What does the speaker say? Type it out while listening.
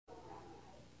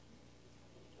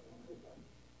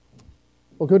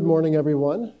Well, good morning,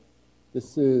 everyone.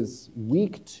 This is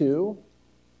week 2,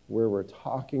 where we're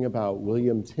talking about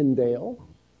William Tyndale.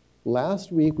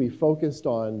 Last week, we focused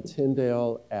on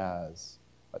Tyndale as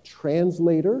a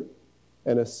translator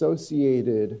and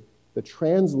associated the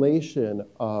translation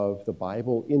of the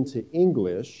Bible into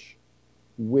English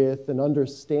with an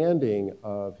understanding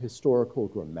of historical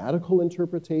grammatical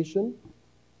interpretation,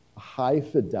 a high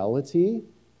fidelity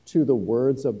to the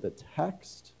words of the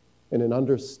text, and an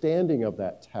understanding of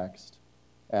that text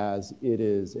as it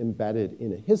is embedded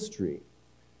in a history.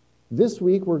 This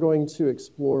week, we're going to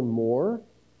explore more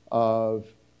of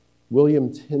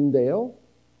William Tyndale,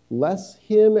 less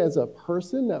him as a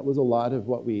person. That was a lot of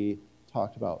what we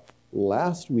talked about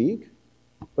last week.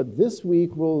 But this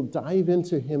week, we'll dive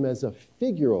into him as a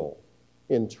figural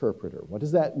interpreter. What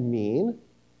does that mean?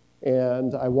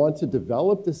 And I want to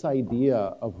develop this idea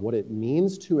of what it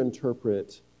means to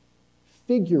interpret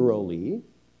figurally,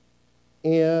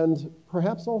 and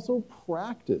perhaps also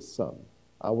practice some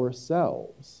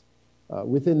ourselves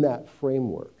within that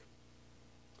framework.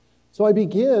 So I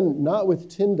begin not with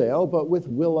Tyndale, but with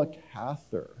Willa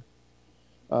Cather.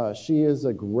 She is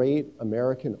a great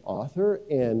American author,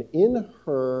 and in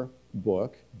her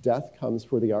book, Death Comes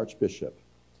for the Archbishop,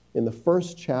 in the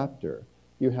first chapter,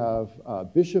 you have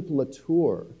Bishop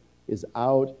Latour is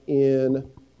out in,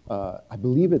 I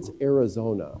believe it's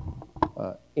Arizona,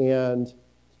 and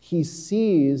he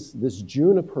sees this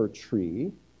juniper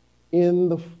tree in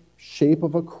the shape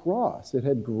of a cross. It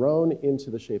had grown into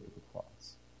the shape of a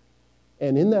cross.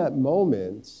 And in that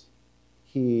moment,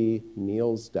 he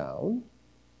kneels down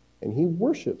and he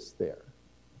worships there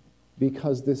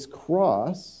because this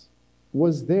cross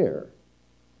was there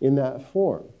in that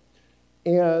form.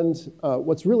 And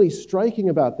what's really striking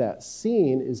about that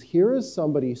scene is here is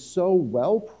somebody so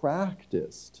well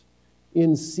practiced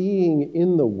in seeing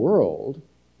in the world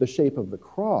the shape of the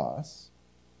cross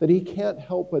that he can't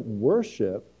help but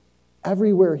worship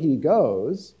everywhere he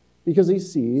goes because he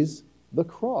sees the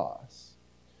cross.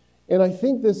 And I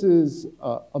think this is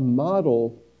a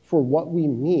model for what we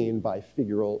mean by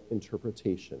figural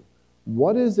interpretation.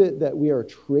 What is it that we are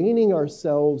training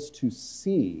ourselves to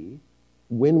see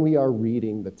when we are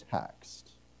reading the text?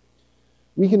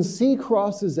 We can see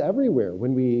crosses everywhere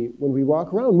when we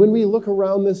walk around. When we look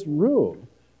around this room,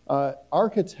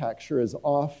 architecture is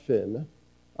often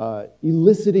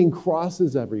eliciting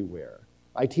crosses everywhere.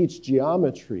 I teach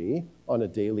geometry on a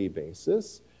daily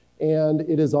basis, and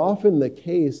it is often the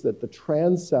case that the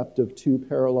transept of two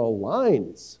parallel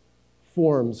lines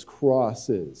forms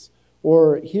crosses.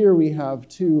 Or here we have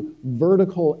two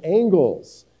vertical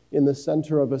angles in the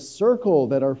center of a circle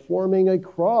that are forming a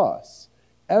cross.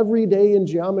 Every day in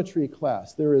geometry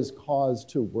class, there is cause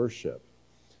to worship.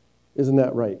 Isn't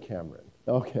that right, Cameron?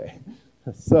 Okay.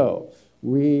 So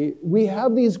we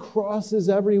have these crosses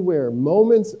everywhere,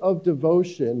 moments of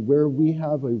devotion where we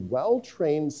have a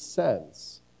well-trained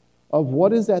sense of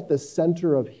what is at the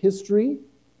center of history,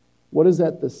 what is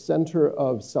at the center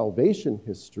of salvation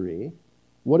history,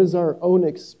 what is our own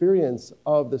experience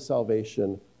of the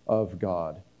salvation of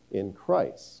God in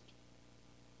Christ.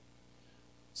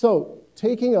 So,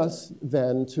 taking us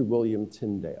then to William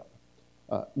Tyndale,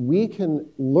 we can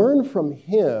learn from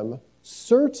him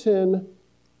certain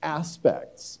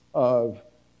aspects of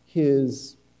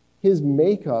his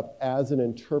makeup as an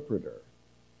interpreter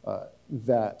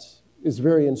that is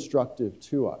very instructive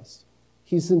to us.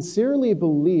 He sincerely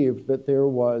believed that there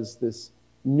was this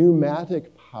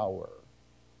pneumatic power.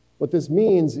 What this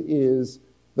means is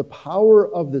the power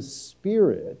of the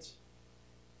Spirit.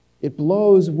 It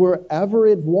blows wherever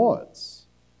it wants.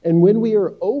 And when we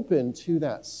are open to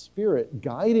that Spirit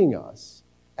guiding us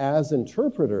as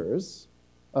interpreters,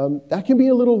 that can be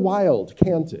a little wild,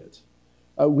 can't it?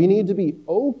 We need to be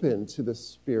open to the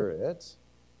Spirit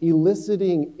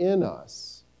eliciting in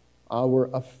us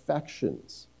our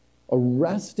affections,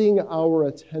 arresting our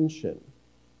attention.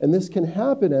 And this can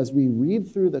happen as we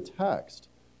read through the text.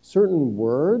 Certain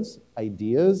words,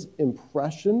 ideas,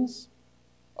 impressions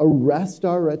arrest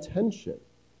our attention.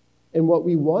 And what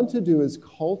we want to do is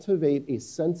cultivate a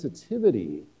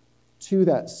sensitivity to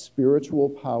that spiritual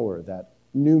power, that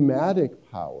pneumatic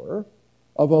power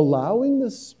of allowing the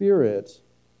Spirit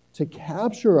to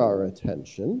capture our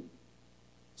attention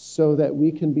so that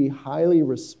we can be highly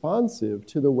responsive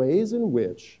to the ways in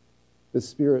which the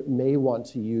Spirit may want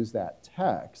to use that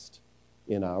text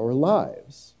in our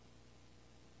lives.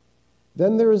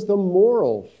 Then there is the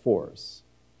moral force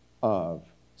of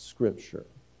Scripture.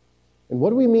 And what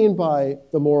do we mean by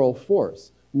the moral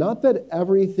force? Not that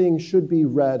everything should be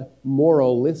read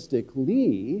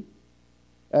moralistically,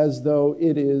 as though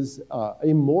it is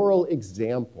a moral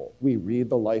example. We read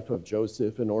the life of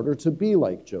Joseph in order to be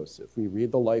like Joseph. We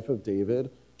read the life of David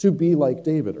to be like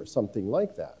David, or something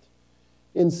like that.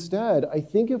 Instead, I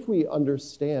think if we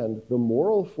understand the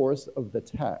moral force of the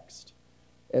text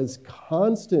as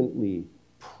constantly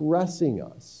pressing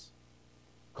us,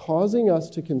 causing us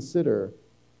to consider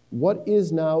what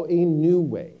is now a new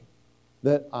way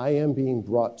that I am being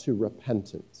brought to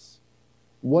repentance.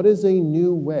 What is a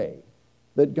new way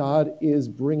that God is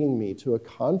bringing me to a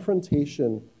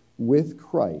confrontation with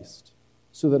Christ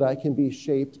so that I can be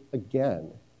shaped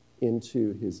again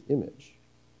into his image?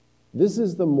 This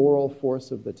is the moral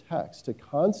force of the text, to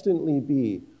constantly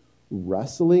be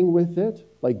wrestling with it,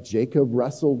 like Jacob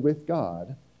wrestled with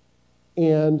God,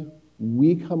 and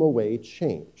we come away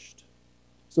changed.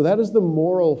 So that is the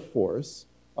moral force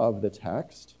of the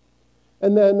text.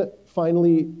 And then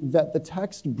finally, that the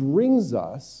text brings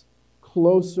us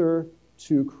closer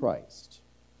to Christ.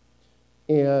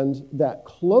 And that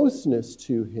closeness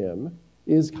to him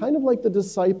is kind of like the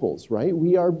disciples, right?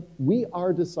 We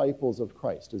are disciples of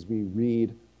Christ as we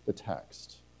read the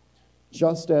text.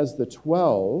 Just as the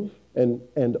 12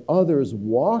 and others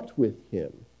walked with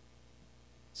him,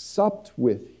 supped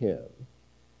with him,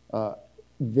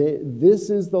 this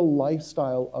is the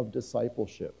lifestyle of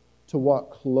discipleship, to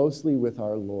walk closely with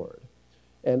our Lord.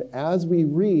 And as we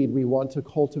read, we want to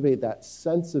cultivate that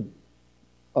sense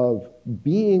of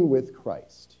being with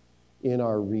Christ in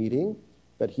our reading,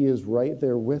 that he is right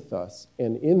there with us,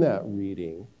 and in that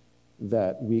reading,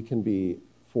 that we can be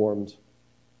formed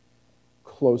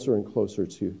closer and closer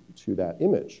to that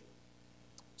image.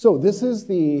 So this is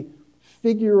the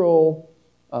figural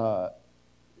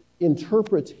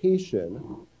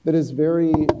interpretation that is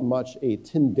very much a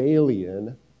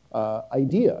Tyndalean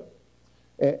idea,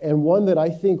 and one that I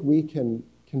think we can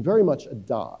very much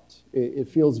adopt. It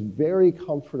feels very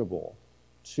comfortable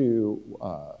to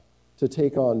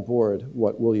take on board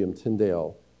what William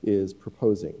Tyndale is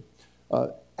proposing.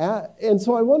 And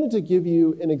so I wanted to give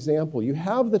you an example. You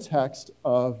have the text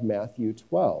of Matthew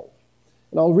 12.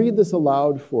 And I'll read this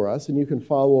aloud for us, and you can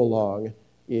follow along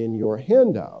in your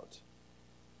handout.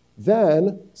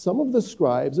 Then some of the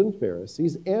scribes and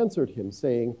Pharisees answered him,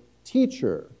 saying,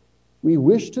 "Teacher, we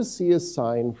wish to see a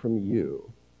sign from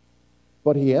you."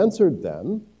 But he answered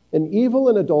them, "An evil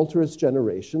and adulterous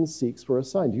generation seeks for a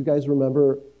sign." Do you guys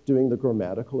remember doing the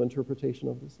grammatical interpretation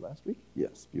of this last week?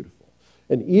 Yes, beautiful.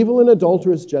 "An evil and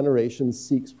adulterous generation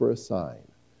seeks for a sign,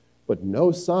 but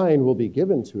no sign will be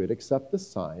given to it except the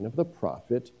sign of the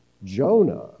prophet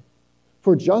Jonah.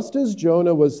 For just as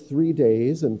Jonah was 3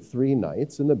 days and 3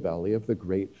 nights in the belly of the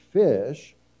great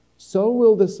fish, so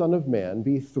will the Son of Man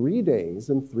be 3 days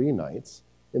and 3 nights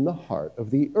in the heart of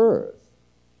the earth.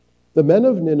 The men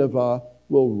of Nineveh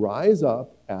will rise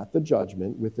up at the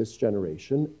judgment with this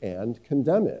generation and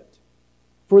condemn it.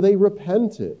 For they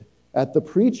repented at the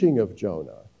preaching of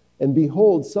Jonah, and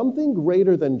behold, something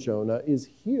greater than Jonah is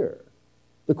here.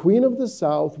 The queen of the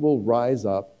south will rise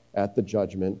up at the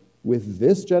judgment with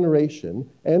this generation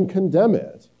and condemn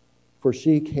it. For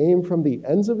she came from the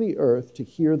ends of the earth to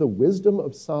hear the wisdom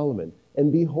of Solomon,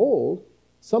 and behold,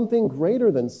 something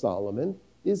greater than Solomon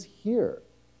is here."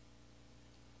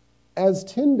 As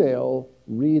Tyndale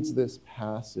reads this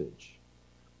passage,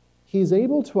 he's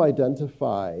able to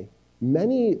identify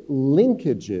many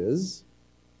linkages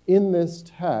in this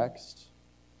text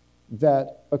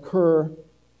that occur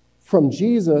from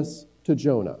Jesus to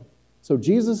Jonah. So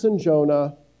Jesus and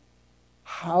Jonah,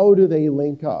 how do they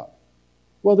link up?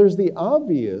 Well, there's the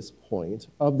obvious point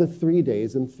of the 3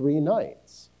 days and 3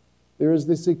 nights. There is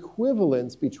this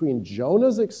equivalence between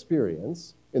Jonah's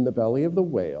experience in the belly of the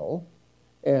whale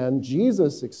and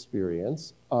Jesus'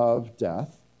 experience of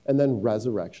death and then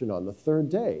resurrection on the 3rd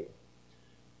day.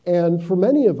 And for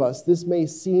many of us, this may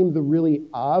seem the really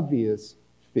obvious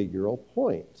figural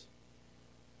point.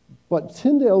 But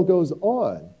Tyndale goes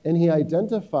on, and he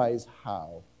identifies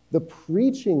how the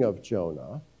preaching of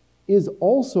Jonah is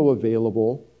also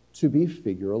available to be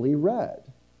figurally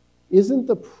read. Isn't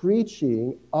the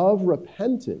preaching of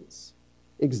repentance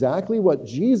exactly what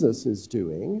Jesus is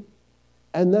doing?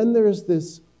 And then there's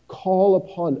this call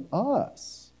upon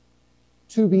us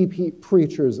to be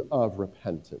preachers of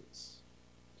repentance.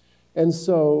 And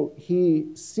so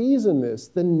he sees in this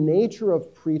the nature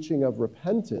of preaching of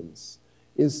repentance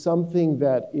is something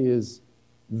that is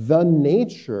the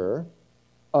nature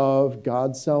of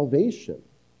God's salvation,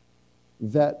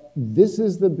 that this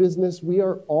is the business we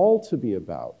are all to be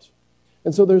about.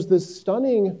 And so there's this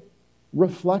stunning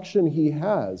reflection he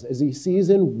has as he sees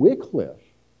in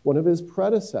Wycliffe, one of his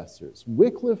predecessors.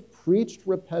 Wycliffe preached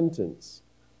repentance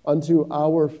unto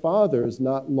our fathers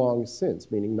not long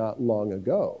since, meaning not long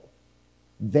ago.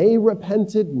 They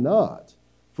repented not,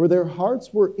 for their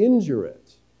hearts were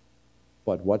indurate.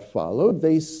 But what followed?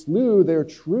 They slew their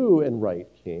true and right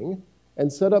king,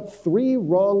 and set up 3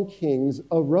 wrong kings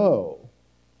a row.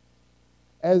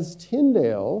 As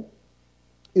Tyndale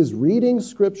is reading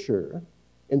Scripture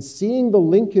and seeing the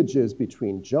linkages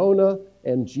between Jonah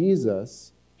and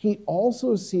Jesus, he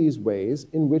also sees ways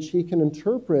in which he can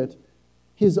interpret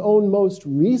his own most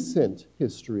recent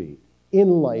history in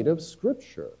light of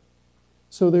Scripture.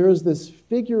 So there is this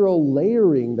figural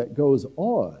layering that goes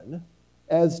on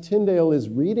as Tyndale is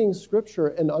reading Scripture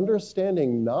and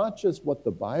understanding not just what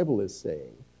the Bible is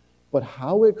saying, but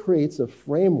how it creates a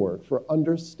framework for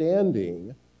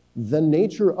understanding the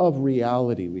nature of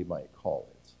reality, we might call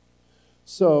it.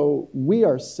 So we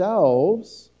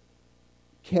ourselves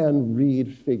can read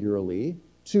figurally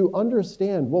to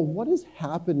understand, well, what is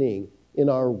happening in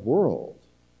our world?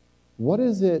 What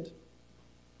is it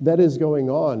that is going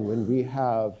on when we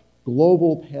have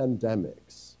global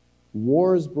pandemics,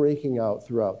 wars breaking out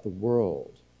throughout the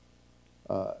world,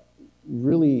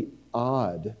 really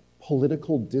odd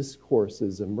political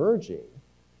discourses emerging?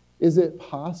 Is it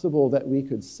possible that we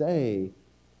could say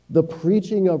the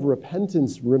preaching of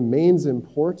repentance remains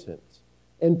important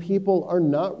and people are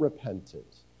not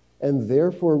repentant, and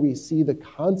therefore we see the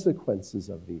consequences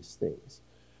of these things?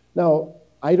 Now,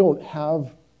 I don't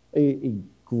have a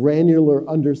granular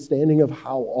understanding of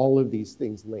how all of these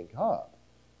things link up,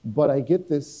 but I get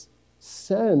this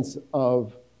sense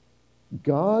of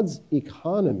God's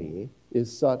economy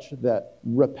is such that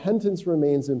repentance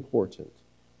remains important.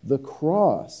 The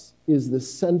cross is the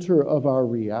center of our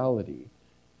reality,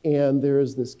 and there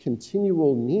is this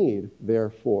continual need,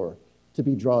 therefore, to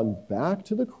be drawn back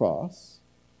to the cross,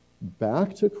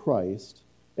 back to Christ,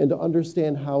 and to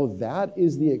understand how that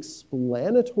is the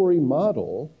explanatory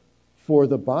model for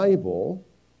the Bible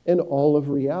and all of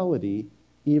reality,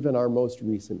 even our most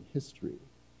recent history.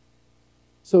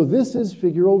 So this is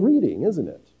figural reading, isn't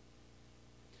it?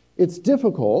 It's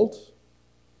difficult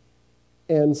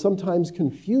and sometimes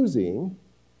confusing,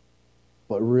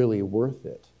 but really worth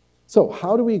it. So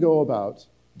how do we go about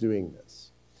doing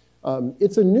this?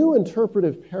 It's a new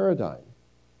interpretive paradigm,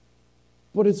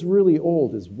 but it's really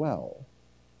old as well.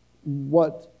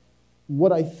 What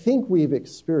I think we've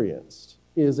experienced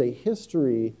is a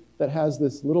history that has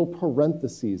this little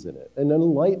parentheses in it, an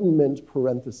enlightenment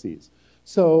parentheses.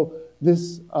 So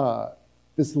this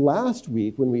last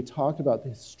week, when we talked about the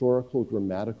historical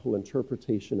grammatical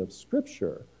interpretation of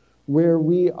Scripture, where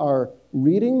we are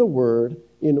reading the Word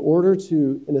in order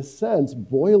to, in a sense,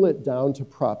 boil it down to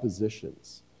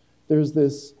propositions. There's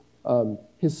this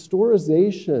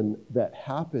historization that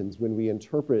happens when we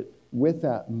interpret with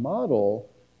that model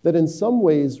that in some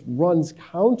ways runs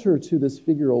counter to this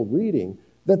figural reading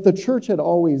that the church had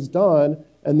always done,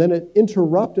 and then it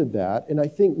interrupted that. And I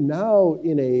think now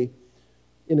in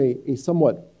a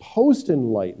somewhat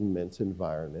post-Enlightenment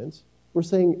environment, we're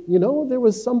saying, there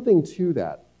was something to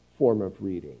that form of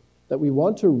reading that we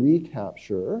want to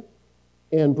recapture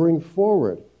and bring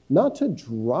forward, not to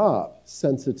drop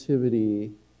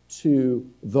sensitivity to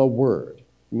the word,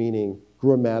 meaning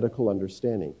grammatical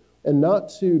understanding, and not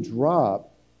to drop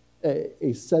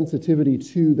a sensitivity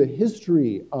to the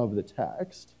history of the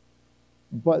text,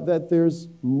 but that there's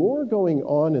more going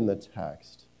on in the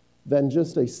text than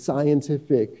just a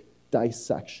scientific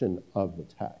dissection of the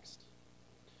text.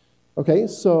 Okay,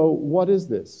 so what is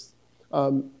this?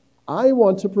 I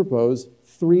want to propose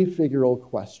 3 figural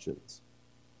questions.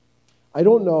 I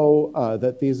don't know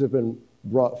that these have been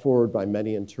brought forward by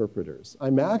many interpreters.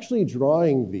 I'm actually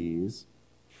drawing these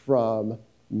from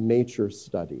nature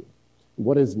study.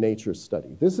 What is nature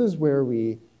study? This is where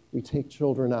we take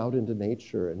children out into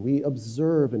nature and we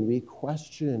observe and we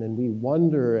question and we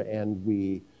wonder and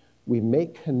we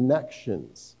make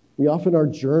connections. We often are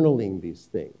journaling these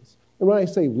things. And when I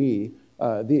say we,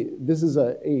 this is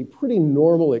a pretty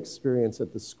normal experience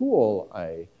at the school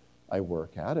I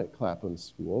work at Clapham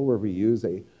School, where we use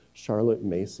a Charlotte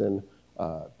Mason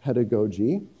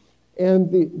pedagogy.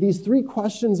 And these 3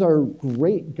 questions are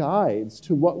great guides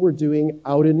to what we're doing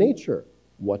out in nature.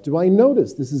 What do I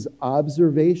notice? This is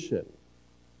observation.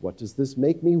 What does this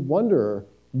make me wonder?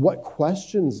 What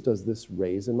questions does this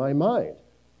raise in my mind?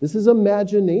 This is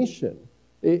imagination.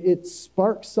 It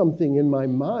sparks something in my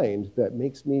mind that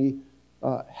makes me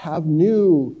have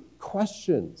new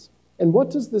questions. And what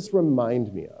does this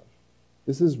remind me of?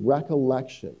 This is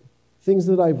recollection, things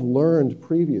that I've learned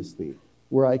previously,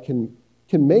 where I can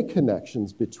make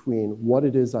connections between what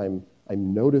it is I'm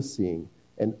noticing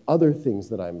and other things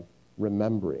that I'm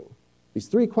remembering. These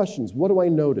three questions: what do I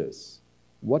notice?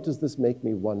 What does this make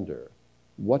me wonder?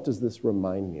 What does this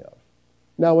remind me of?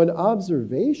 Now, an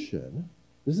observation,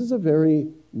 this is a very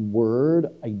word,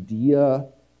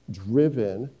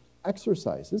 idea-driven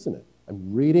exercise, isn't it?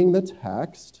 I'm reading the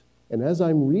text, and as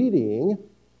I'm reading,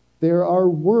 there are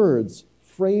words,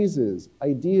 phrases,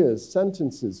 ideas,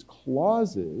 sentences,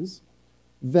 clauses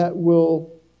that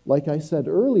will, like I said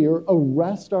earlier,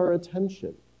 arrest our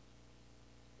attention.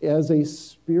 As a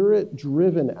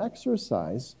spirit-driven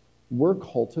exercise, we're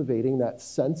cultivating that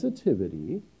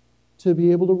sensitivity to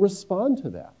be able to respond to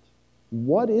that.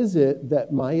 What is it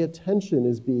that my attention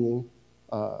is being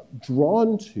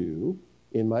drawn to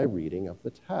in my reading of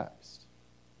the text?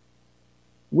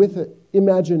 With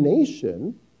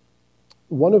imagination,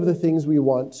 one of the things we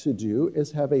want to do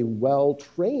is have a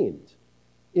well-trained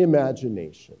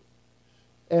imagination.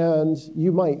 And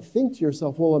you might think to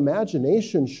yourself, well,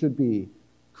 imagination should be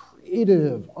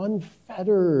creative,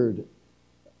 unfettered,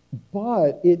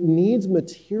 but it needs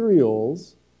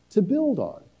materials to build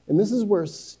on. And this is where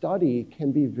study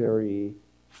can be very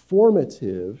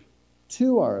formative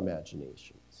to our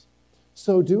imaginations.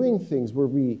 So doing things where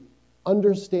we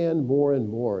understand more and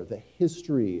more the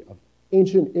history of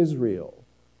ancient Israel,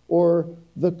 or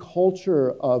the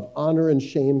culture of honor and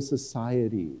shame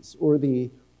societies, or the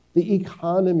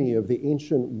economy of the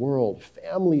ancient world,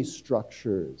 family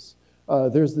structures.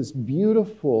 There's this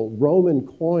beautiful Roman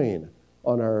coin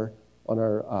on our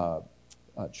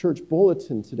church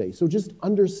bulletin today. So just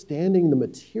understanding the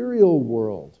material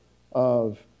world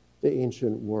of the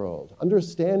ancient world,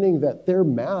 understanding that their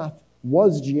math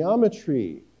was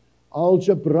geometry.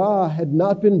 Algebra had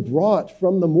not been brought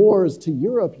from the Moors to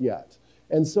Europe yet.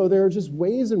 And so there are just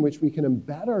ways in which we can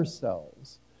embed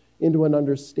ourselves into an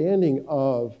understanding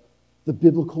of the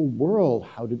biblical world.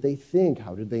 How did they think?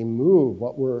 How did they move?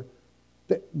 What were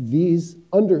these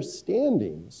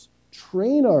understandings?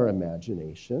 Train our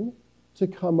imagination to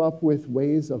come up with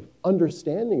ways of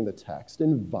understanding the text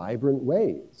in vibrant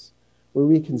ways, where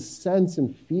we can sense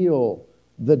and feel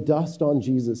the dust on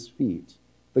Jesus' feet,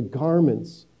 the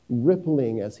garments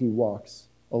rippling as he walks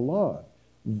along.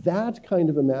 That kind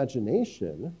of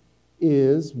imagination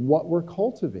is what we're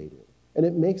cultivating. And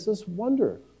it makes us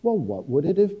wonder, well, what would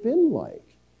it have been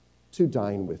like to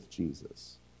dine with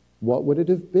Jesus? What would it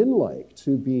have been like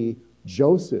to be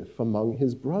Joseph among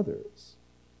his brothers?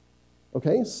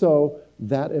 Okay, so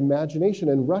that imagination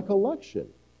and recollection.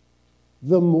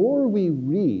 The more we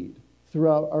read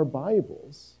throughout our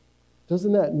Bibles,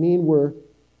 doesn't that mean we're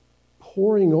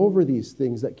poring over these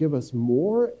things that give us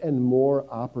more and more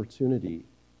opportunity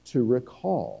to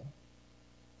recall?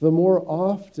 The more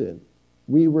often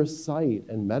we recite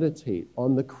and meditate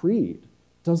on the creed,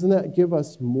 doesn't that give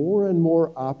us more and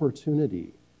more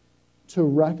opportunity to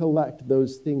recollect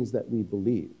those things that we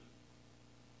believe?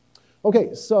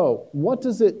 Okay, so what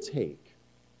does it take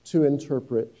to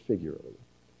interpret figuratively?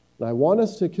 And I want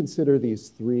us to consider these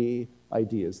three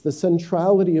ideas. The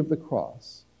centrality of the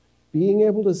cross, being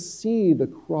able to see the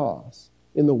cross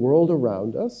in the world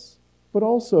around us, but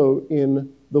also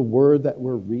in the word that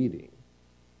we're reading.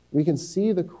 We can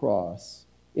see the cross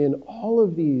in all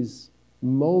of these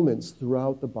moments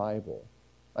throughout the Bible.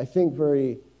 I think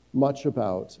very much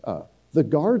about the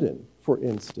garden, for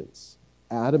instance.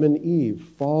 Adam and Eve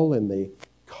fall and they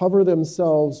cover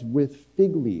themselves with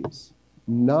fig leaves,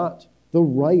 not the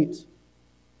right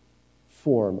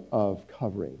form of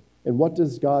covering. And what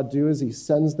does God do as he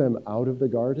sends them out of the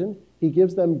garden? He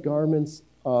gives them garments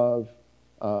of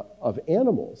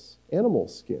animals, animal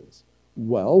skins.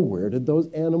 Well, where did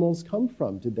those animals come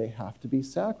from? Did they have to be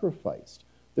sacrificed?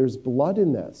 There's blood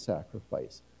in that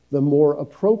sacrifice. The more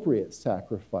appropriate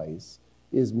sacrifice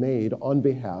is made on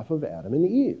behalf of Adam and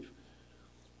Eve.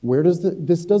 Where does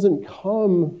this doesn't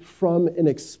come from an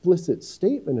explicit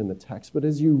statement in the text, but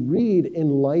as you read in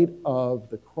light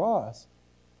of the cross,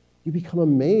 you become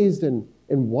amazed and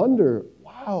wonder,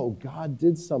 wow, God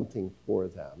did something for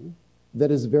them that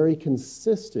is very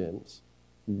consistent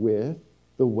with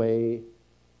the way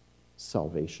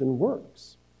salvation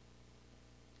works.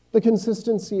 The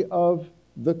consistency of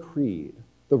the creed,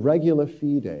 the regula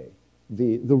fide,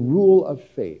 the rule of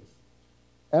faith.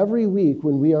 Every week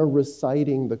when we are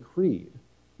reciting the creed,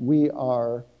 we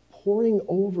are poring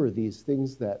over these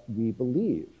things that we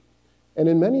believe. And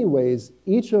in many ways,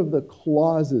 each of the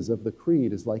clauses of the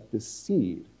creed is like this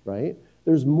seed, right?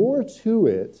 There's more to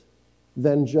it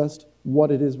than just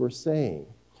what it is we're saying.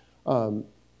 And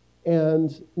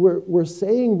we're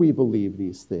saying we believe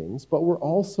these things, but we're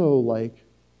also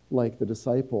like the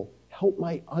disciple, help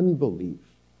my unbelief.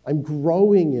 I'm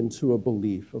growing into a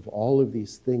belief of all of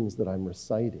these things that I'm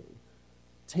reciting.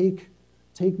 Take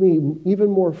Take me even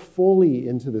more fully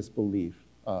into this belief,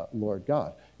 Lord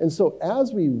God. And so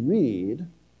as we read,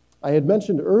 I had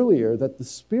mentioned earlier that the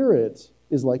Spirit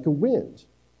is like a wind.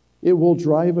 It will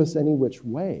drive us any which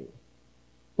way.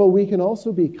 But we can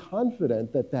also be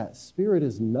confident that that Spirit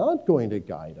is not going to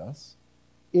guide us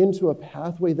into a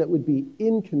pathway that would be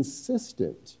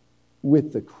inconsistent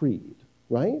with the creed,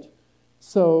 right?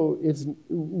 So it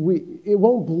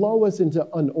won't blow us into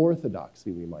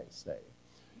unorthodoxy, we might say.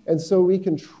 And so we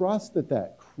can trust that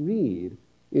that creed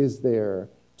is there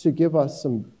to give us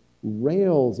some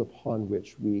rails upon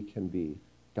which we can be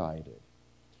guided.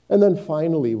 And then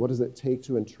finally, what does it take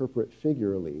to interpret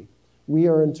figurally? We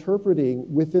are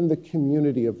interpreting within the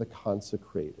community of the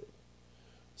consecrated,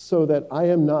 so that I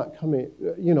am not coming,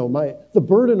 the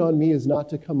burden on me is not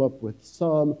to come up with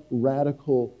some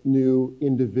radical new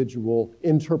individual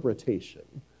interpretation.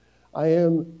 I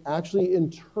am actually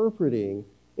interpreting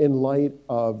in light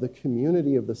of the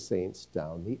community of the saints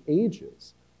down the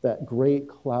ages, that great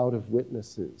cloud of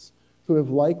witnesses who have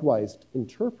likewise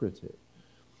interpreted.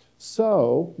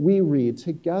 So we read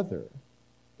together.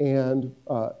 And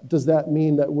does that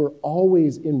mean that we're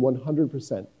always in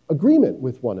 100% agreement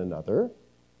with one another?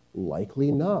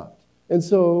 Likely not. And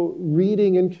so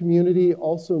reading in community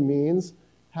also means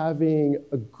having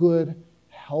a good,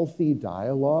 healthy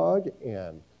dialogue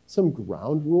and some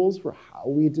ground rules for how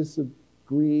we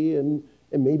disagree and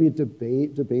maybe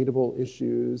debate debatable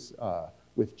issues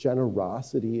with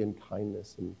generosity and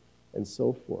kindness and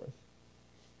so forth.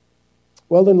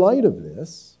 Well, in light of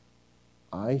this,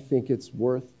 I think it's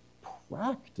worth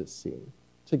practicing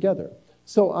together.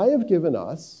 So I have given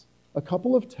us a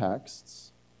couple of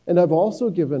texts, and I've also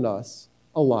given us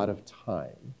a lot of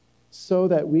time so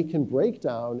that we can break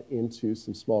down into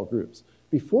some small groups.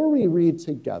 Before we read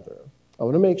together, I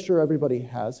want to make sure everybody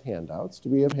has handouts. Do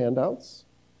we have handouts?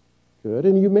 Good.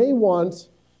 And you may want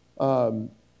a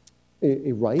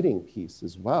writing piece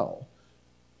as well.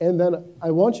 And then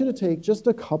I want you to take just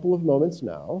a couple of moments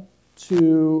now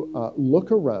to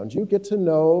look around you, get to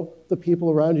know the people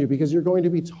around you, because you're going to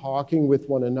be talking with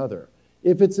one another.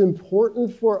 If it's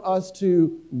important for us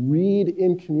to read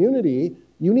in community,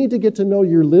 you need to get to know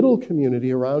your little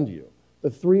community around you, the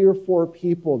 3 or 4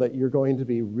 people that you're going to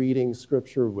be reading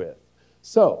scripture with.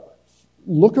 So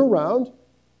look around,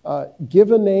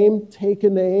 give a name, take a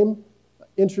name,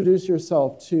 introduce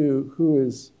yourself to who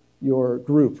is your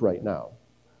group right now.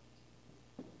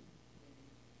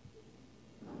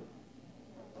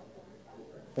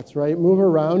 That's right. Move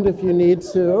around if you need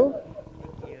to.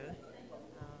 Thank you.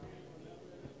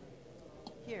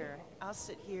 Here, I'll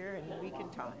sit here and we can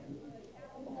talk.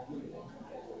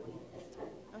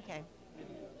 Okay.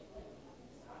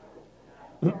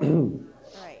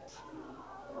 Right.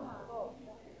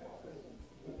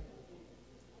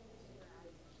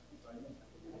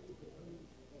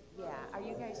 Yeah.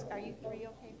 Are you 3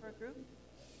 okay for a group?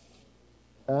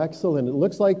 Excellent. It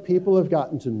looks like people have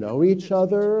gotten to know each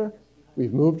other.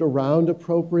 We've moved around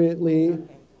appropriately.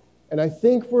 And I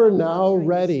think we're now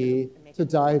ready to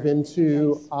dive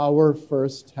into our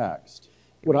first text.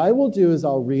 What I will do is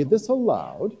I'll read this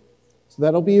aloud. So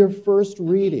that'll be your first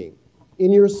reading.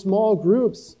 In your small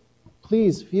groups,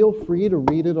 please feel free to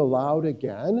read it aloud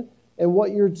again. And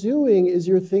what you're doing is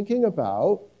you're thinking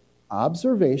about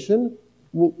observation.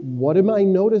 What am I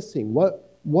noticing?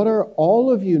 What are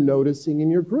all of you noticing in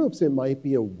your groups? It might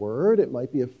be a word, it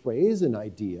might be a phrase, an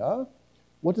idea.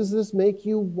 What does this make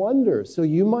you wonder? So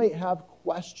you might have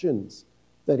questions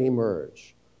that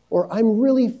emerge. Or I'm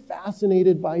really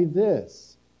fascinated by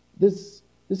this. This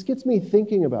gets me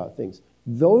thinking about things.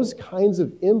 Those kinds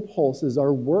of impulses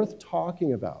are worth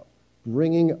talking about,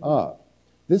 bringing up.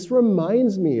 This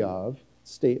reminds me of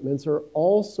statements are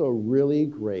also really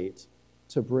great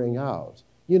to bring out.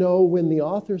 You know, when the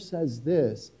author says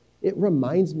this, it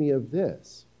reminds me of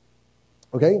this.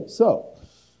 Okay, so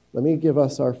let me give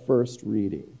us our first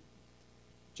reading.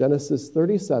 Genesis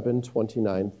 37,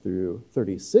 29 through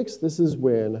 36. This is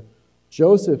when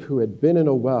Joseph, who had been in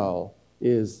a well,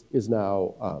 is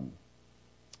now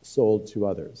sold to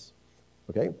others.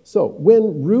 Okay, so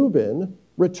when Reuben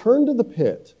returned to the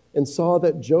pit and saw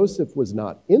that Joseph was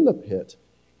not in the pit,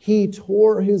 he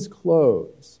tore his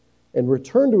clothes and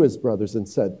returned to his brothers and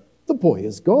said, "The boy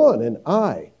is gone, and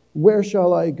where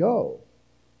shall I go?"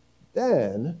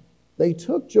 Then they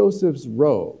took Joseph's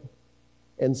robe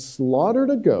and slaughtered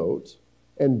a goat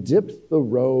and dipped the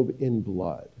robe in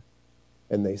blood.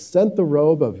 And they sent the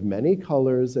robe of many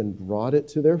colors and brought it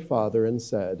to their father and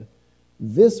said,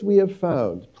 "This we have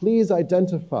found. Please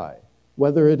identify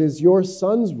whether it is your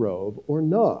son's robe or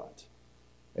not."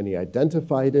 And he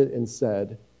identified it and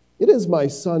said, "It is my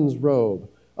son's robe.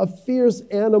 A fierce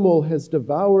animal has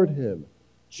devoured him.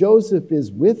 Joseph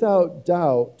is without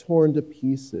doubt torn to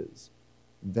pieces.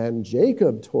 Then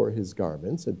Jacob tore his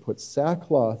garments and put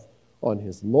sackcloth on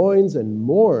his loins and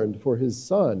mourned for his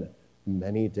son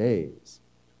many days.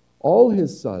 All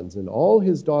his sons and all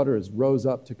his daughters rose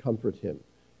up to comfort him,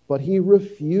 but he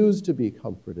refused to be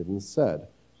comforted and said,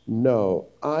 "No,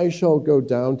 I shall go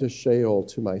down to Sheol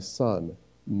to my son,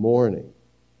 mourning."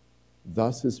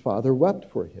 Thus his father wept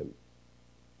for him.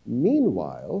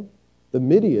 Meanwhile, the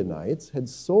Midianites had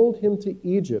sold him to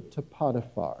Egypt to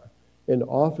Potiphar, an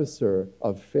officer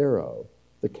of Pharaoh,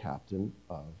 the captain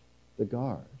of the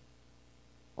guard.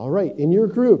 All right, in your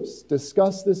groups,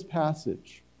 discuss this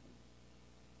passage.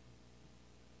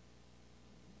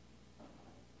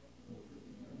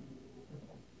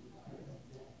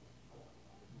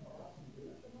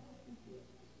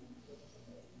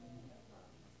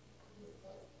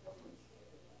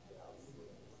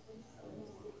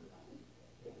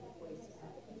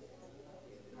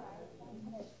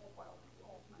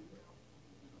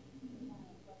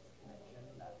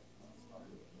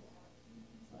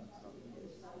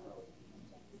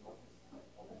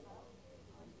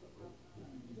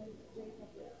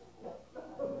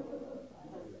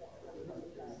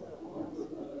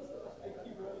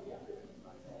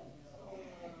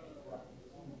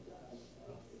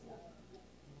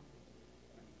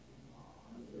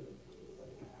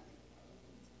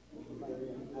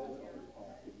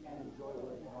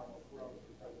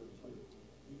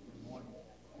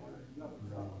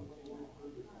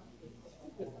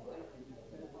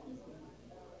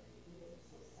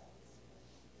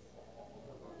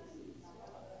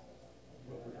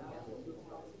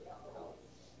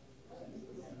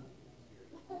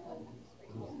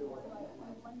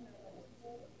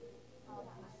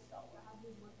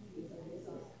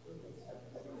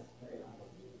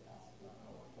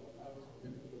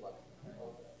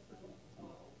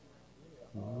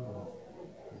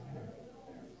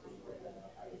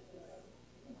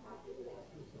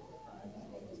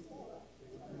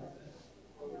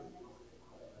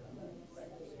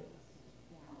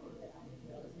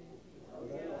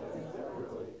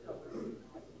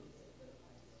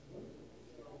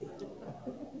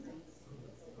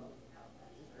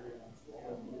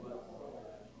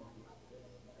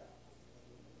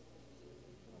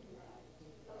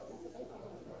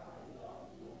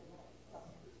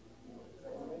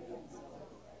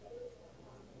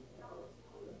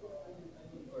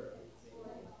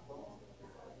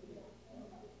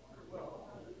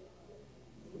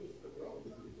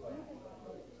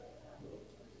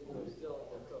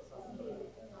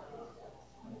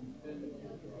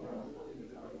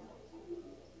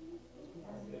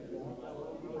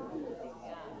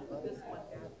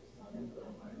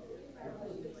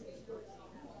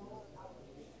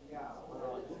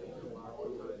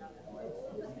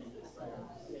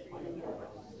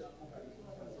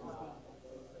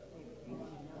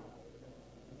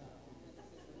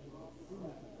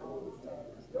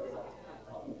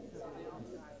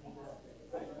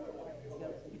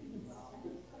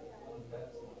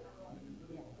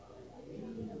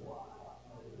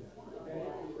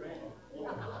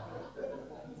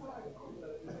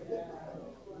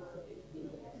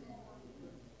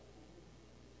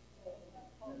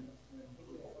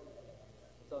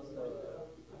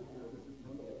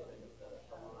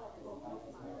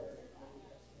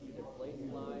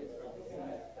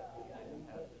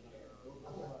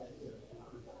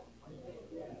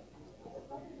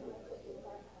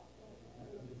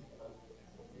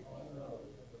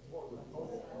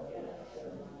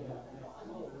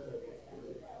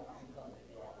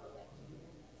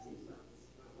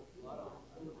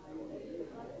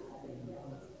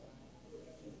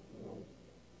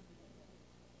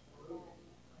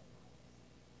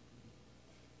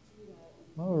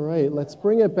 All right, let's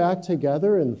bring it back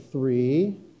together in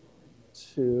 3,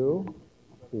 2,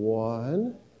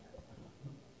 1.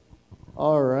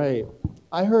 All right.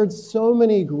 I heard so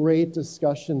many great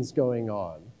discussions going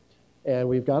on, and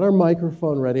we've got our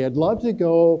microphone ready. I'd love to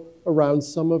go around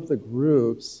some of the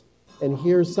groups and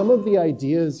hear some of the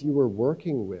ideas you were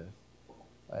working with.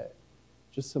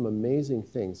 Just some amazing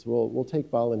things. We'll take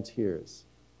volunteers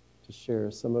to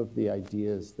share some of the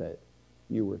ideas that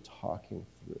you were talking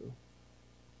through.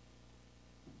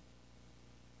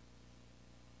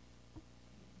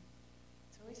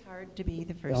 It's hard to be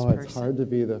the first person. person. It's hard to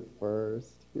be the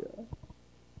first, yeah.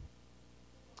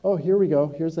 Oh, here we go.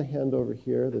 Here's a hand over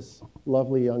here, this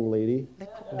lovely young lady.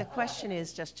 The question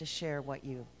is just to share what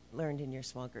you learned in your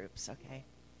small groups, okay?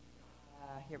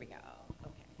 Here we go,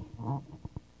 okay.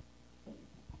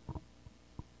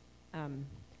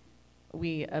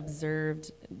 we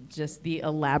observed just the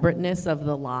elaborateness of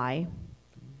the lie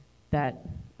that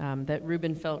that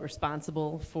Reuben felt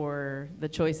responsible for the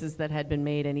choices that had been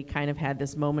made, and he kind of had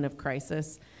this moment of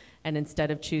crisis. And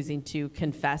instead of choosing to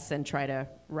confess and try to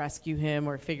rescue him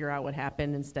or figure out what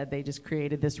happened, instead they just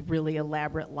created this really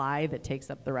elaborate lie that takes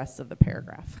up the rest of the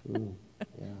paragraph. Ooh,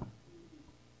 yeah.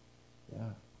 Yeah.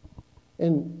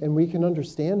 And we can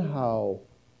understand how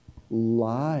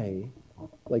lying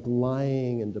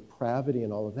and depravity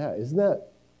and all of that, isn't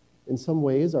that in some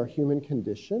ways our human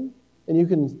condition? And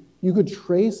you could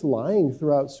trace lying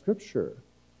throughout Scripture,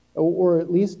 or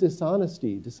at least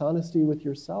dishonesty with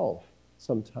yourself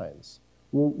sometimes.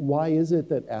 Why is it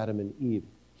that Adam and Eve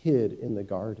hid in the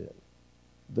garden?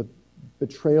 The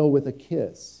betrayal with a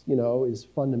kiss, is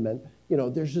fundamental.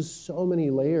 There's just so many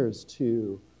layers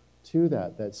to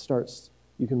that starts.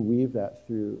 You can weave that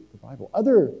through the Bible.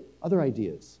 Other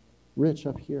ideas. Rich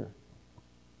up here.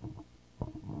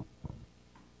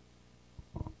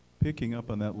 Picking up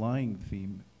on that lying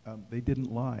theme, they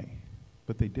didn't lie,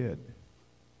 but they did.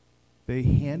 They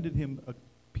handed him a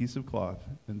piece of cloth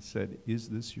and said, "Is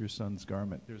this your son's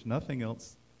garment?" There's nothing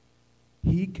else.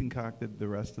 He concocted the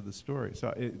rest of the story.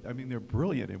 So, they're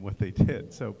brilliant in what they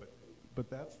did. So, but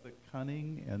that's the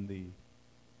cunning and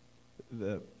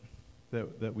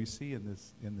that we see in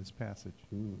this passage.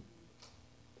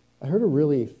 I heard a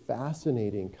really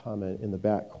fascinating comment in the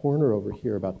back corner over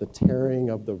here about the tearing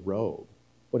of the robe.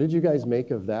 What did you guys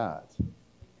make of that?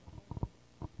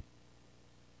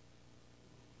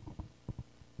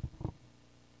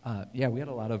 We had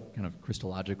a lot of kind of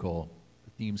Christological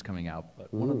themes coming out,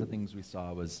 but one of the things we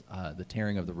saw was the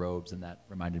tearing of the robes, and that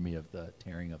reminded me of the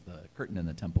tearing of the curtain in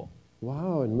the temple.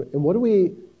 Wow, and what do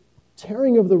we,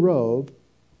 tearing of the robe,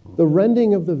 the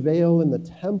rending of the veil in the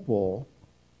temple,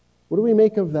 what do we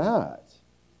make of that?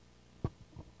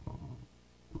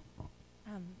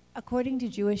 According to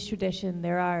Jewish tradition,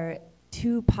 there are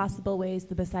two possible ways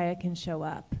the Messiah can show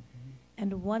up.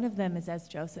 And one of them is as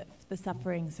Joseph, the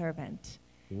suffering servant.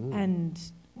 And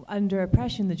under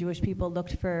oppression, the Jewish people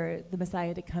looked for the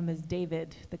Messiah to come as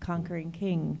David, the conquering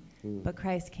king. But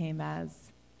Christ came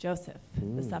as Joseph,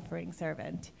 the suffering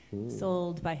servant,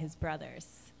 sold by his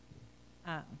brothers.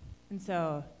 And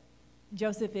so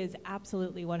Joseph is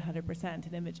absolutely 100%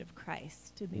 an image of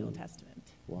Christ in the Old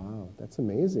Testament. Wow, that's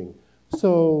amazing.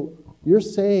 So you're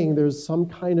saying there's some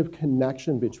kind of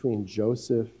connection between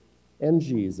Joseph and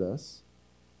Jesus,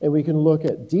 and we can look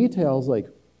at details like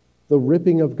the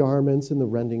ripping of garments and the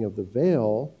rending of the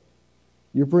veil.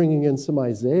 You're bringing in some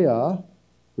Isaiah,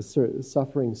 the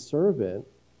suffering servant.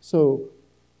 So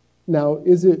now,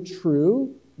 is it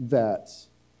true that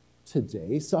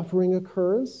today suffering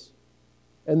occurs,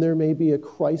 and there may be a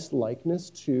Christ-likeness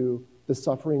to the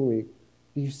suffering we...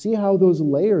 Do you see how those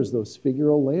layers, those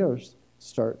figural layers,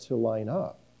 start to line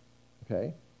up?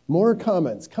 Okay? More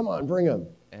comments. Come on, bring them.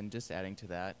 And just adding to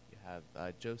that, you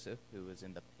have Joseph, who was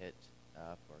in the pit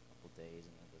for a couple days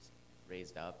and then was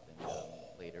raised up, and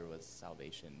later was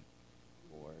salvation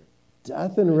for...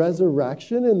 Death and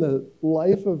resurrection in the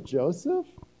life of Joseph?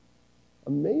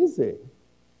 Amazing.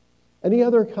 Any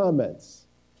other comments?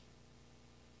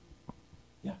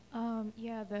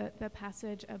 Yeah. The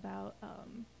passage about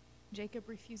Jacob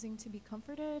refusing to be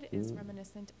comforted is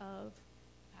reminiscent of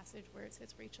the passage where it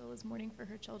says Rachel is mourning for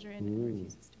her children and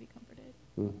refuses to be comforted.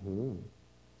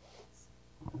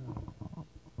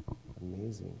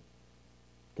 Amazing.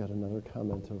 Got another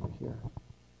comment over here.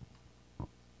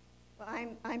 Well,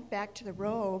 I'm back to the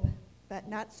robe, but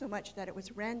not so much that it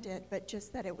was rended, but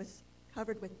just that it was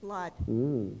covered with blood.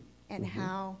 And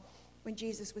how when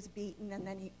Jesus was beaten and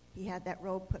then he had that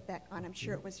robe put back on, I'm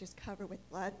sure it was just covered with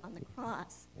blood on the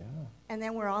cross. Yeah. And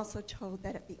then we're also told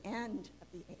that at the end of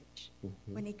the age,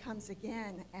 when he comes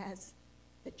again as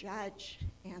the judge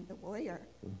and the lawyer,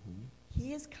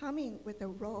 he is coming with a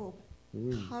robe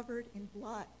covered in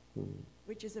blood,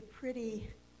 which is a pretty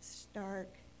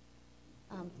stark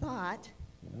thought.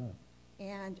 Yeah.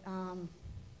 And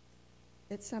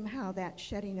that somehow that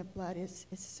shedding of blood is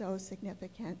so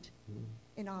significant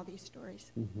in all these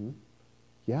stories.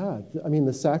 Yeah,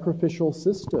 the sacrificial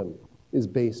system is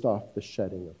based off the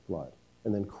shedding of blood.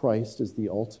 And then Christ is the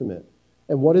ultimate.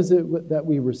 And what is it that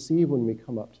we receive when we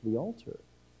come up to the altar?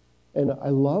 And I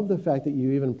love the fact that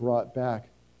you even brought back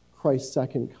Christ's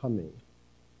second coming.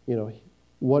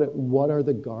 What are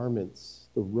the garments,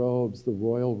 the robes, the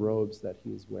royal robes that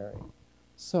he's wearing?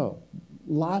 So,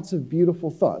 lots of beautiful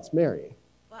thoughts. Mary?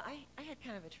 Well, I had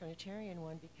kind of a Trinitarian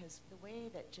one, because the way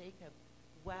that Jacob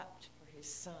wept for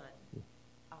his son,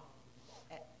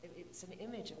 it's an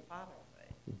image of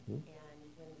fatherhood. And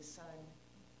when the son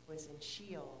was in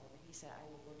Sheol, he said, I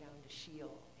will go down to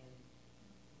Sheol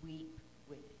and weep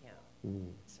with him.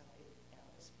 So that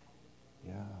was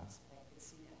Yeah. I could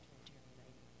see that Trinitarian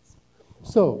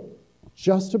idea. So,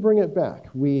 just to bring it back,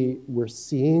 we're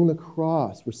seeing the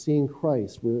cross, we're seeing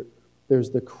Christ, there's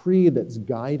the creed that's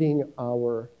guiding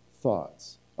our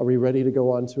thoughts. Are we ready to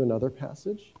go on to another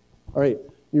passage? All right,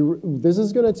 this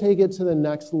is going to take it to the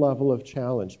next level of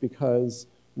challenge because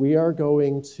we are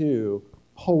going to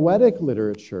poetic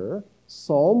literature,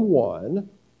 Psalm 1,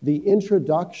 the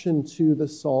introduction to the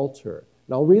Psalter.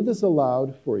 And I'll read this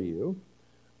aloud for you.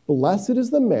 Blessed is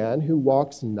the man who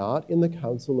walks not in the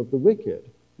counsel of the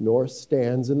wicked, nor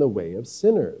stands in the way of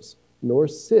sinners, nor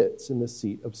sits in the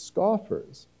seat of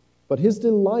scoffers. But his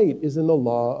delight is in the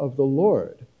law of the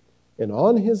Lord, and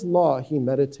on his law he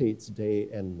meditates day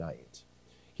and night.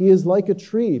 He is like a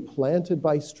tree planted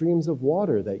by streams of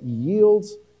water that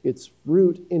yields its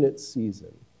fruit in its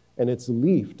season, and its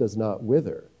leaf does not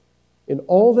wither. In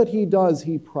all that he does,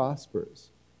 he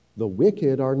prospers. The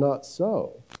wicked are not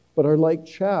so, but are like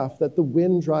chaff that the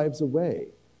wind drives away.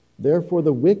 Therefore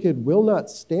the wicked will not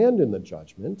stand in the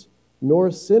judgment,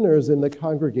 nor sinners in the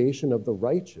congregation of the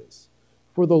righteous.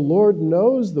 For the Lord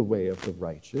knows the way of the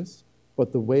righteous,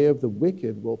 but the way of the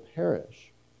wicked will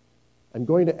perish. I'm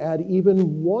going to add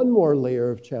even one more layer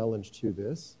of challenge to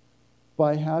this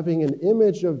by having an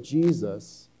image of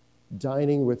Jesus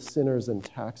dining with sinners and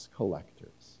tax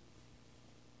collectors.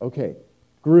 Okay,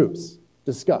 groups,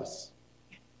 discuss.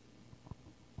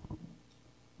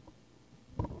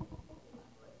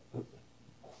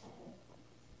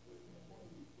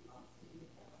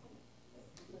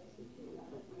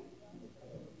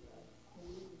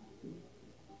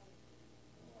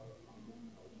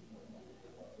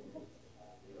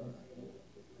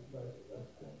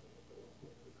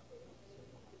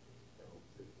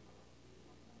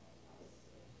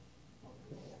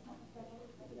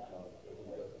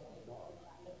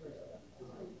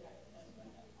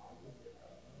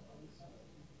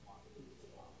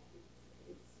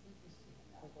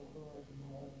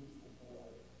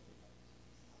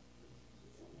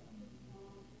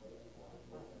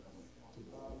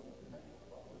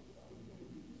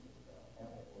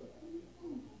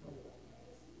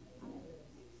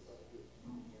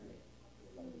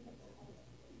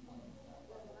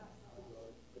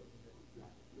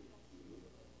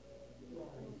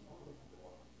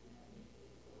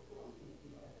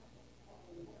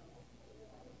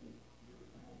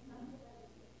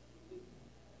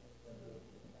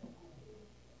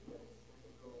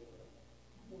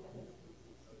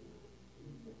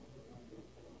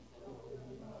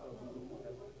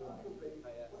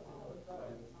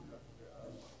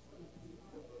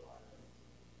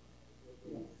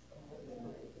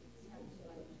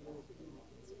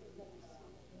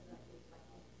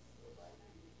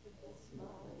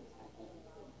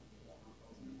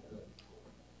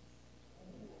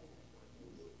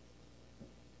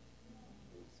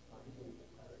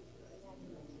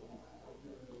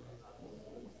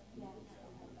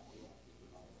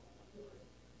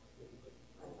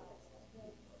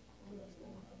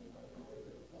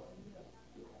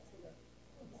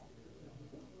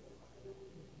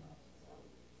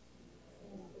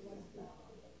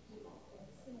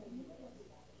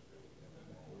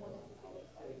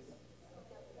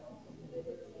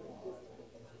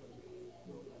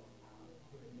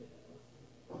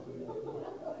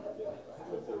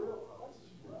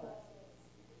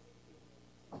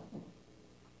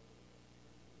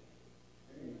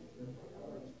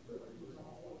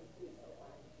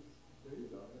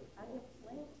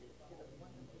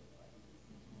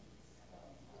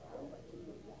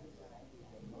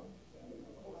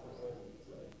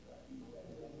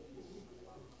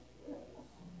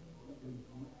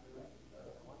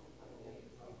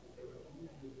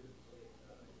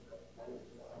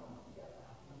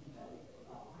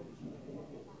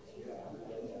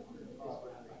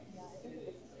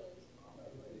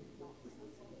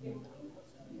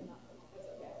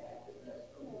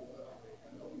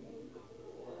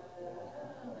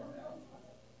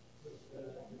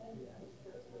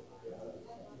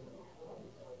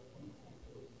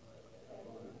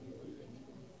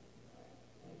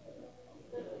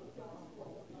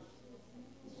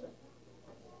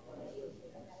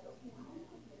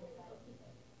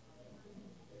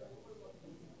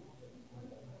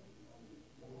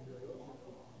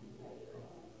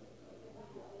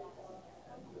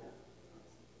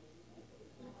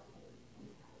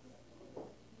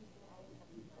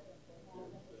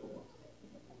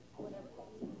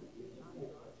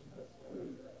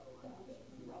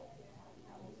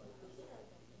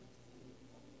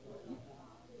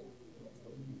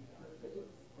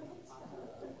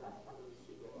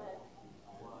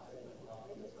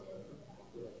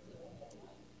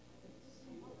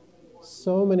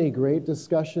 So many great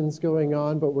discussions going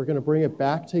on, but we're going to bring it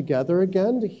back together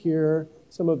again to hear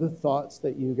some of the thoughts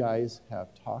that you guys have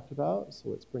talked about. So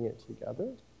let's bring it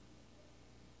together.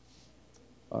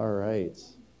 All right.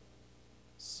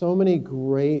 So many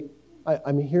great,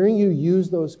 I'm hearing you use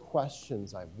those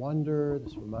questions. I wonder,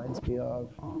 this reminds me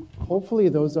of. Hopefully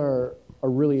those are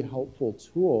really helpful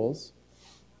tools.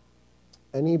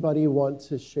 Anybody want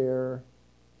to share,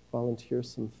 volunteer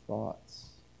some thoughts?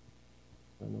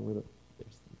 I don't know where there's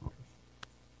the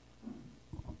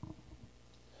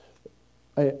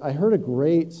microphone. I heard a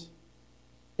great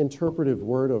interpretive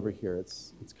word over here.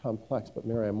 It's complex, but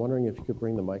Mary, I'm wondering if you could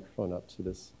bring the microphone up to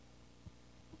this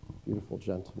beautiful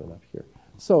gentleman up here.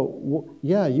 So,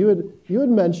 yeah, you had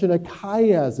mentioned a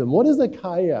chiasm. What is a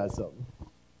chiasm?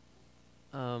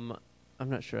 I'm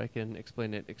not sure I can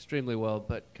explain it extremely well,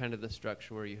 but kind of the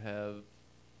structure where you have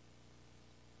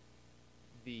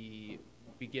the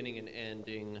beginning and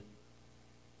ending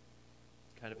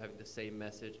kind of having the same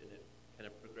message, and it kind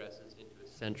of progresses into a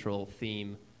central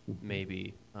theme,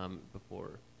 maybe,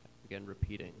 before, again,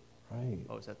 repeating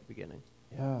what was at the beginning.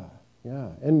 Yeah.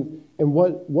 And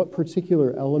what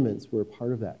particular elements were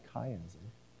part of that chiasm?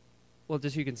 Well,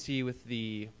 just you can see with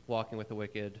the walking with the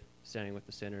wicked, standing with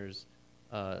the sinners,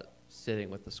 sitting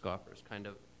with the scoffers, kind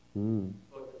of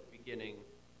both at the beginning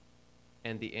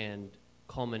and the end,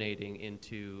 culminating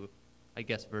into, I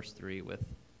guess, verse 3 with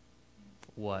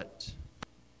what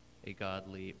a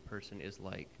godly person is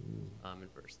like in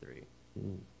verse 3.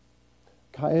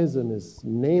 Chiasm is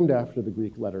named after the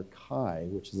Greek letter chi,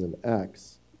 which is an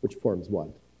X, which forms what?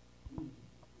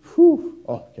 Whew.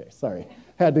 Oh, okay, sorry.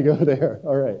 Had to go there.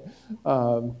 All right.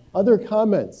 Other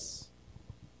comments?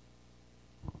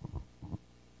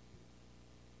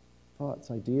 Thoughts,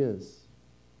 ideas?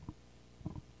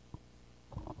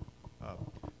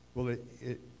 Well,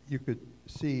 you could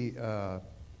see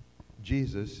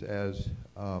Jesus as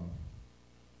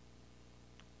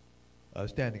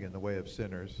standing in the way of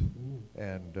sinners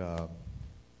and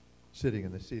sitting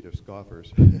in the seat of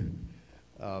scoffers,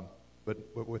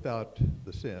 but without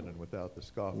the sin and without the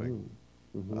scoffing,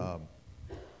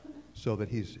 so that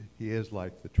he is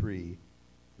like the tree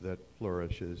that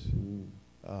flourishes,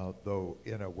 though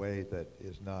in a way that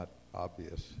is not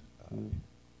obvious.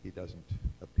 He doesn't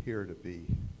appear to be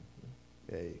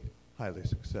a highly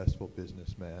successful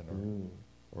businessman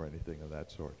or anything of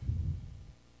that sort.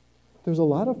 There's a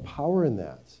lot of power in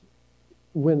that.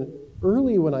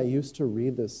 When I used to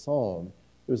read this psalm,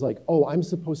 it was like, oh, I'm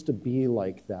supposed to be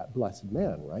like that blessed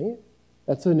man, right?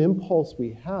 That's an impulse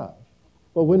we have.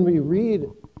 But when we read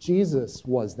Jesus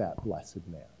was that blessed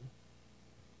man,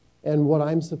 and what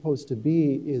I'm supposed to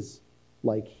be is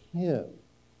like him.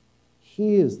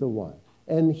 He is the one.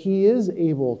 And he is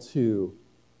able to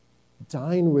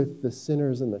dine with the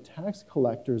sinners and the tax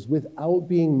collectors without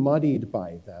being muddied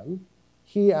by them.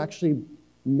 He actually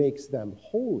makes them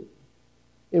holy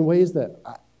in ways that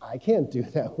I can't do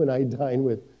that when I dine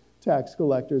with tax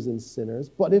collectors and sinners.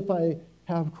 But if I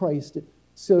have Christ,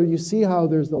 so you see how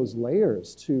there's those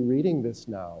layers to reading this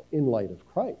now in light of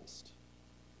Christ.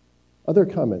 Other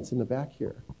comments in the back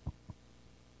here?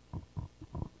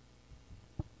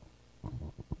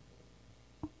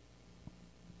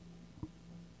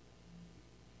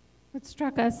 What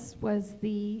struck us was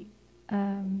the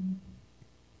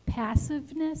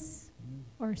passiveness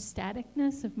or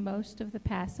staticness of most of the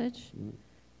passage,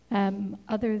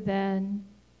 other than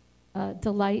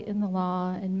delight in the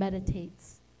law and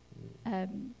meditates.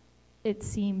 It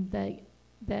seemed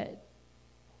that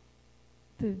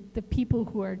the people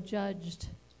who are judged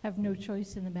have no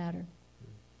choice in the matter.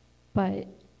 But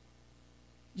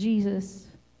Jesus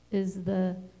is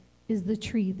the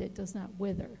tree that does not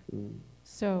wither.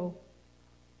 So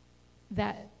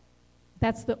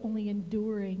that's the only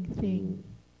enduring thing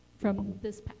from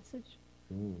this passage.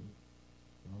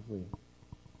 Lovely.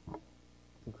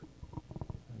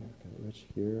 Rich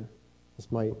here.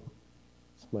 This might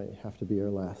have to be our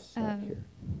last step here.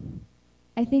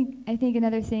 I think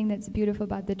another thing that's beautiful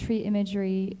about the tree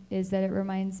imagery is that it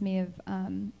reminds me of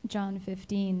John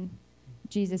 15,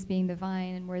 Jesus being the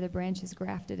vine and where the branch is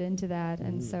grafted into that.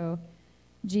 And so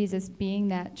Jesus being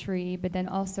that tree, but then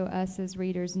also us as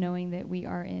readers knowing that we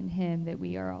are in him, that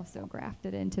we are also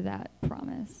grafted into that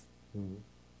promise.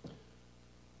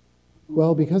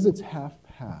 Well, because it's half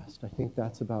past, I think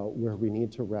that's about where we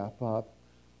need to wrap up.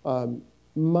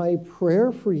 My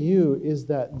prayer for you is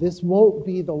that this won't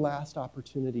be the last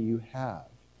opportunity you have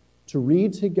to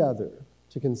read together,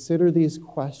 to consider these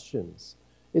questions.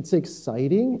 It's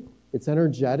exciting, it's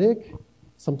energetic,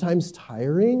 sometimes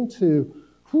tiring to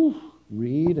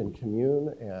read and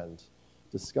commune and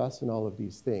discuss and all of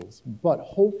these things. But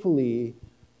hopefully,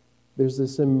 there's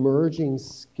this emerging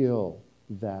skill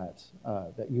that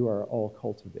you are all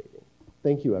cultivating.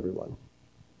 Thank you, everyone.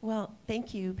 Well,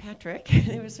 thank you, Patrick.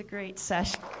 It was a great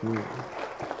session.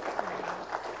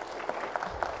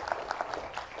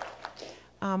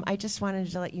 I just wanted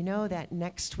to let you know that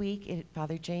next week,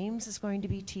 Father James is going to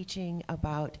be teaching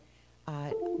about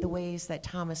the ways that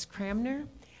Thomas Cranmer,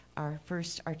 our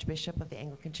first Archbishop of the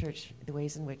Anglican Church, the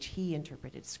ways in which he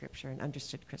interpreted Scripture and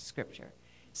understood Scripture.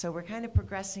 So we're kind of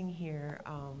progressing here.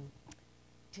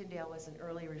 Tyndale was an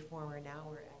early reformer. Now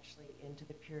we're actually into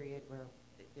the period where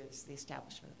there's the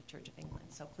establishment of the Church of England.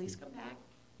 So please come back.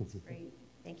 It's great.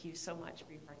 Thank you so much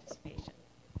for your participation.